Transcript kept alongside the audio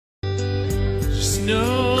Just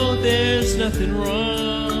know there's nothing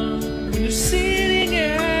wrong when you're sitting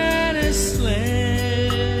at a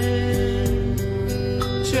slant.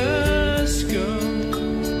 Just go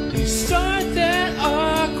and start that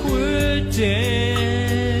awkward dance.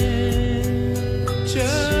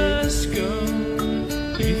 Just go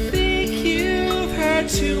if you think you've heard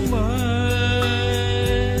too much.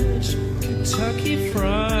 Kentucky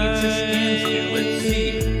Fried. Let's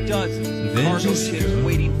see, dozens of Then cargo just ships go.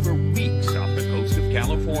 waiting for weeks off the coast of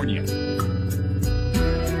California.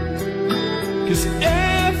 'Cause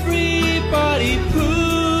everybody poops.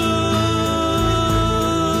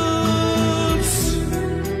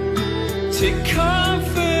 Take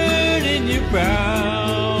comfort in your bowels.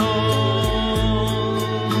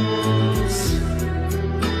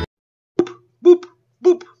 Boop,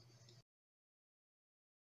 boop.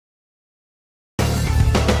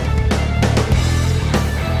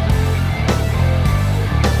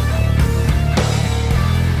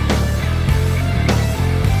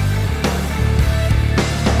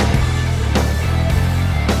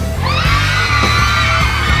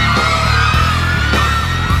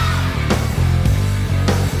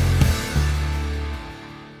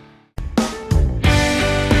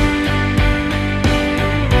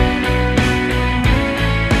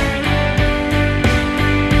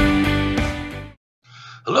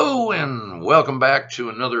 Hello and welcome back to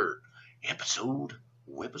another episode.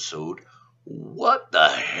 What the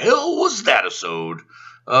hell was that episode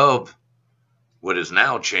of what is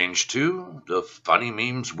now changed to the Funny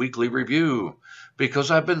Memes Weekly Review, because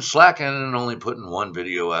I've been slacking and only putting one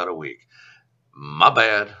video out a week. My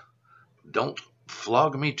bad. Don't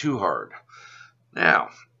flog me too hard.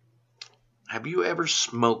 Now, have you ever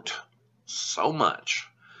smoked so much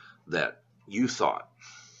that you thought,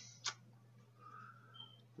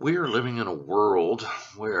 we are living in a world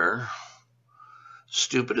where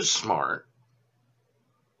stupid is smart,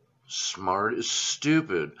 smart is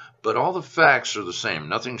stupid, but all the facts are the same.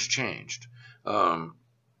 Nothing's changed.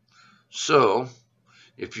 So,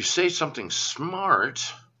 if you say something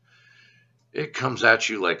smart, it comes at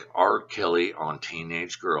you like R. Kelly on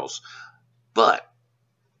teenage girls. But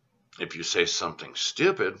if you say something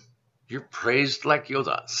stupid, you're praised like you're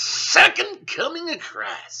the second coming of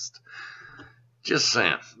Christ. Just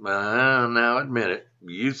saying. Now admit it.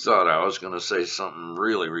 You thought I was going to say something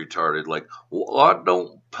really retarded like, why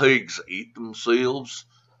don't pigs eat themselves?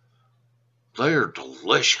 They're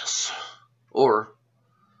delicious. Or,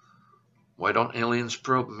 why don't aliens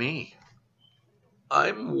probe me?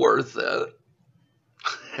 I'm worth it.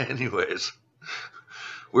 Anyways,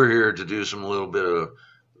 we're here to do some little bit of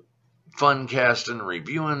fun casting,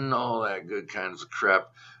 reviewing, all that good kinds of crap.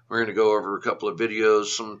 We're going to go over a couple of videos,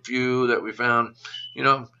 some few that we found,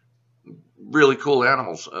 really cool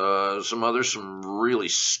animals. Some others, some really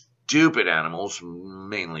stupid animals,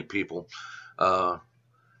 mainly people. And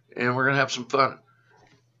we're going to have some fun.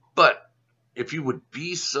 But if you would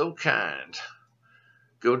be so kind,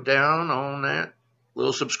 go down on that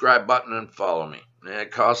little subscribe button and follow me.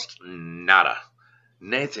 It costs nada.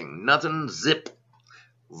 Nothing, zip.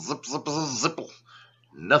 Zip,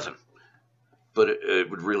 nothing. But it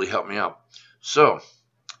would really help me out. So,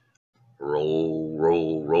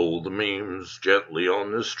 roll the memes gently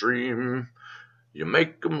on the stream. You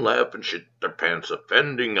make them laugh and shit their pants,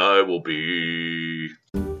 offending I will be.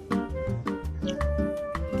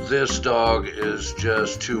 This dog is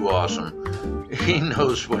just too awesome. He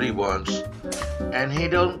knows what he wants, and he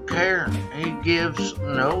don't care. He gives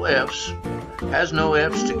no F's, has no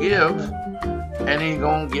F's to give, and he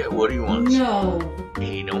gonna get what he wants. No.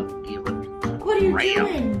 He don't give a What are you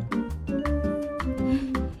doing?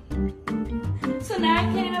 So now I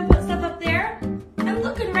can't even put stuff up there? I'm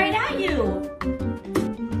looking right at you.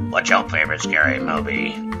 What's your favorite scary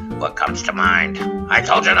movie? What comes to mind? I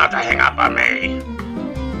told you not to hang up on me.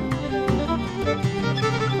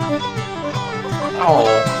 Oh,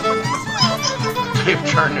 they've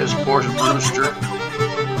turned this poor rooster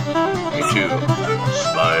into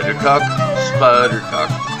Spider-Cock,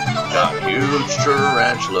 got huge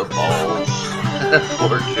tarantula balls. That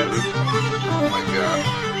poor dude. Oh my god.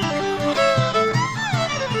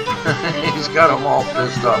 He's got them all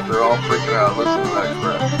pissed off. They're all freaking out. Listen to that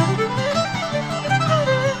crap.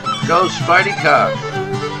 Go Spidey Cock.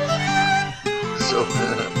 So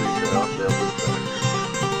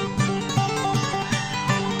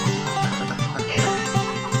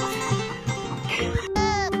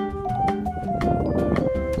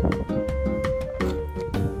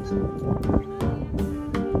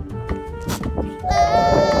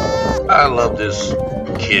I love this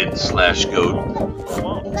kid/goat.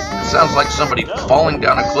 Sounds like somebody falling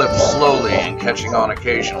down a cliff slowly and catching on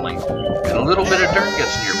occasionally. And a little bit of dirt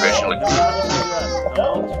gets in your face and you're like,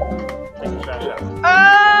 Take the trash out.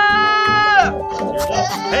 ah!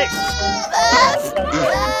 Hey!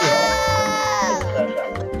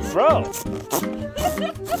 Bro!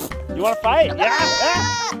 You wanna fight? Yeah?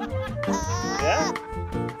 Yeah?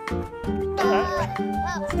 Alright.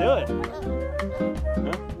 Let's do it.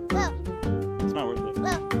 Huh? It's not worth it.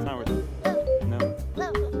 It's not worth it. No.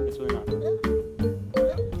 It's really not.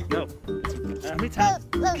 No. How many times?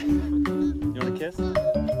 You want a kiss?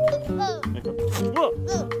 Whoa!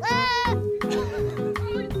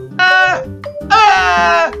 Ah!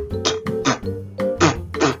 Ah!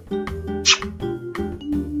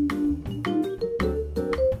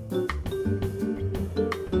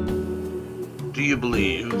 Do you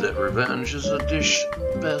believe that revenge is a dish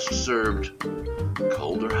best served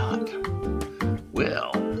cold or hot?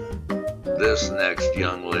 Well, this next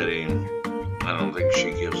young lady, I don't think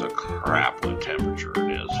she gives a crap what temperature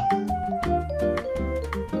it is.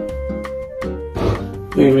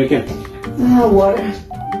 What are you making? Water.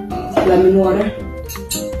 Lemon water.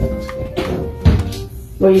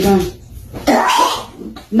 Where are you going?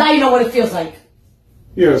 Now you know what it feels like.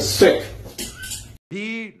 You're sick.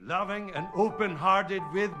 Be loving and open-hearted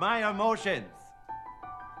with my emotions.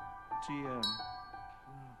 GM.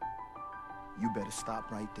 You better stop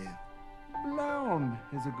right there. Blown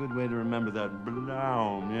is a good way to remember that.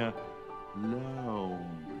 Blown, yeah. Blown,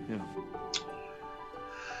 yeah.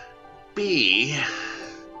 B-L-O-W-M-E.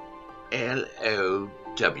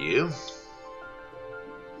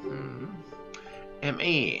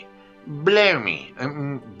 Blow me.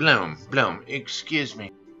 Bloom. Excuse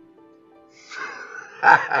me.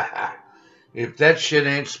 If that shit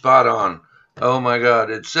ain't spot on, oh my God,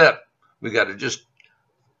 except we gotta just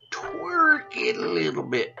twerk it a little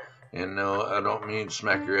bit. And no, I don't mean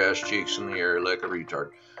smack your ass cheeks in the air like a retard.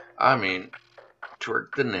 I mean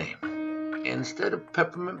twerk the name. Instead of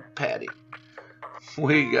Peppermint Patty,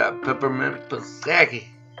 we got Peppermint Pasaki.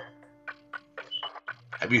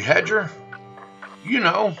 Have you had your,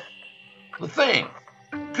 the thing?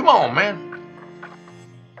 Come on, man.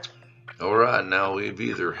 Alright, now we've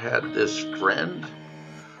either had this friend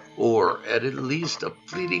or at least a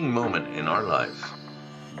fleeting moment in our life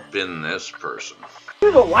been this person.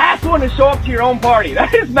 You're the last one to show up to your own party.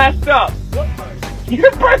 That is messed up.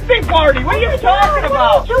 Your birthday party. What are you talking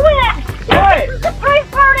about? What? Surprise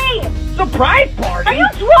party! Surprise party? Are you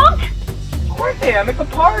drunk? Of course I am. It's a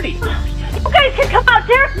party. You guys can come out.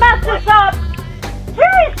 Derek messed this up.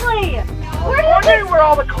 Seriously. I was wondering where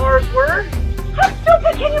all the cars were. How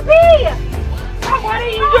stupid can you be? Why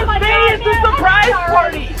didn't you just say it's a surprise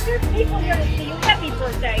party? There's people here to see you. Happy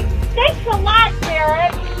birthday. Thanks a lot,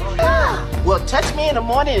 Derek. Well, touch me in the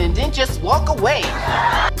morning and then just walk away.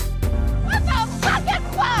 What the fucking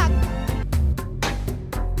fuck?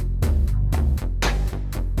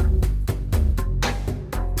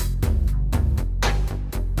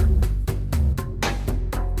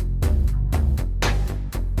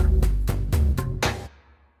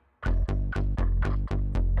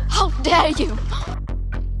 How dare you!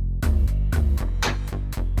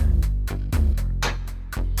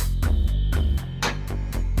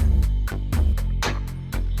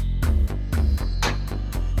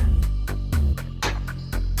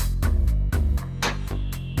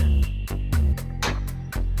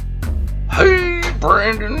 Hey,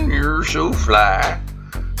 Brandon, you're so fly.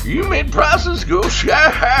 You made prices go sky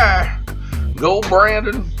high. Go,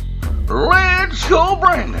 Brandon. Let's go,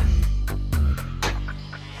 Brandon.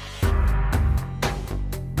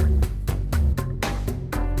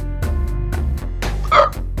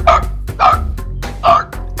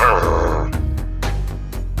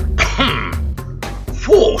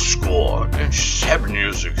 Full score and 7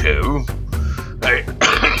 years ago. Hey.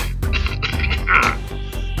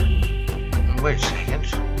 Wait a second.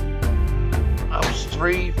 I was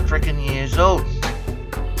 3 frickin' years old.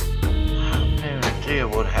 I have no idea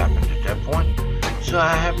what happened at that point, so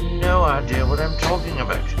I have no idea what I'm talking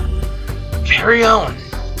about. Carry on.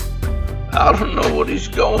 I don't know what he's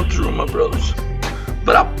going through, my brothers,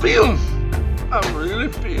 but I feel him. I really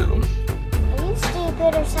feel him. Are you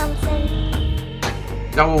stupid or something?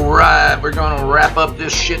 Alright, we're gonna wrap up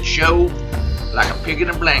this shit show like a pig in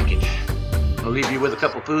a blanket. I'll leave you with a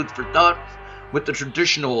couple foods for thought with the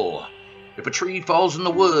traditional, if a tree falls in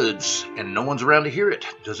the woods and no one's around to hear it,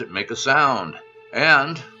 does it make a sound?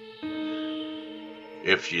 And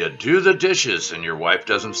if you do the dishes and your wife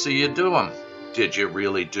doesn't see you do them, did you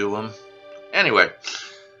really do them? Anyway,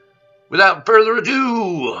 without further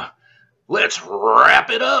ado, let's wrap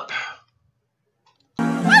it up.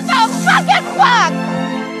 What the fucking fuck?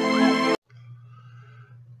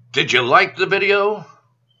 Did you like the video?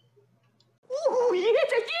 Ooh, yes,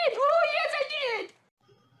 I did. Oh, yes, I did.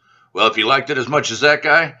 Well, if you liked it as much as that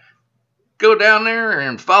guy, go down there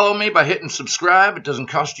and follow me by hitting subscribe. It doesn't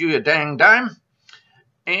cost you a dang dime.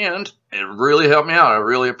 And it really helped me out. I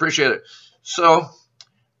really appreciate it. So,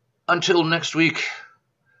 until next week,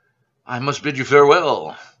 I must bid you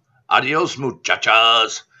farewell. Adios,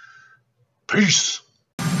 muchachas. Peace.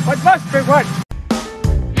 What must be what?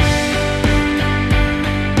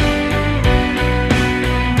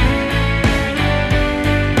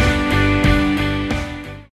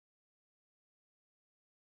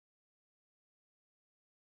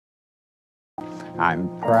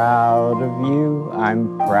 I'm proud of you,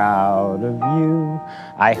 I'm proud of you.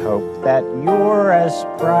 I hope that you're as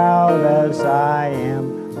proud as I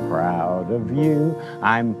am proud of you.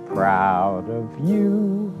 I'm proud of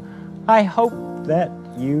you. I hope that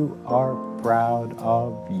you are proud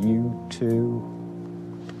of you too.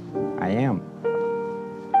 I am.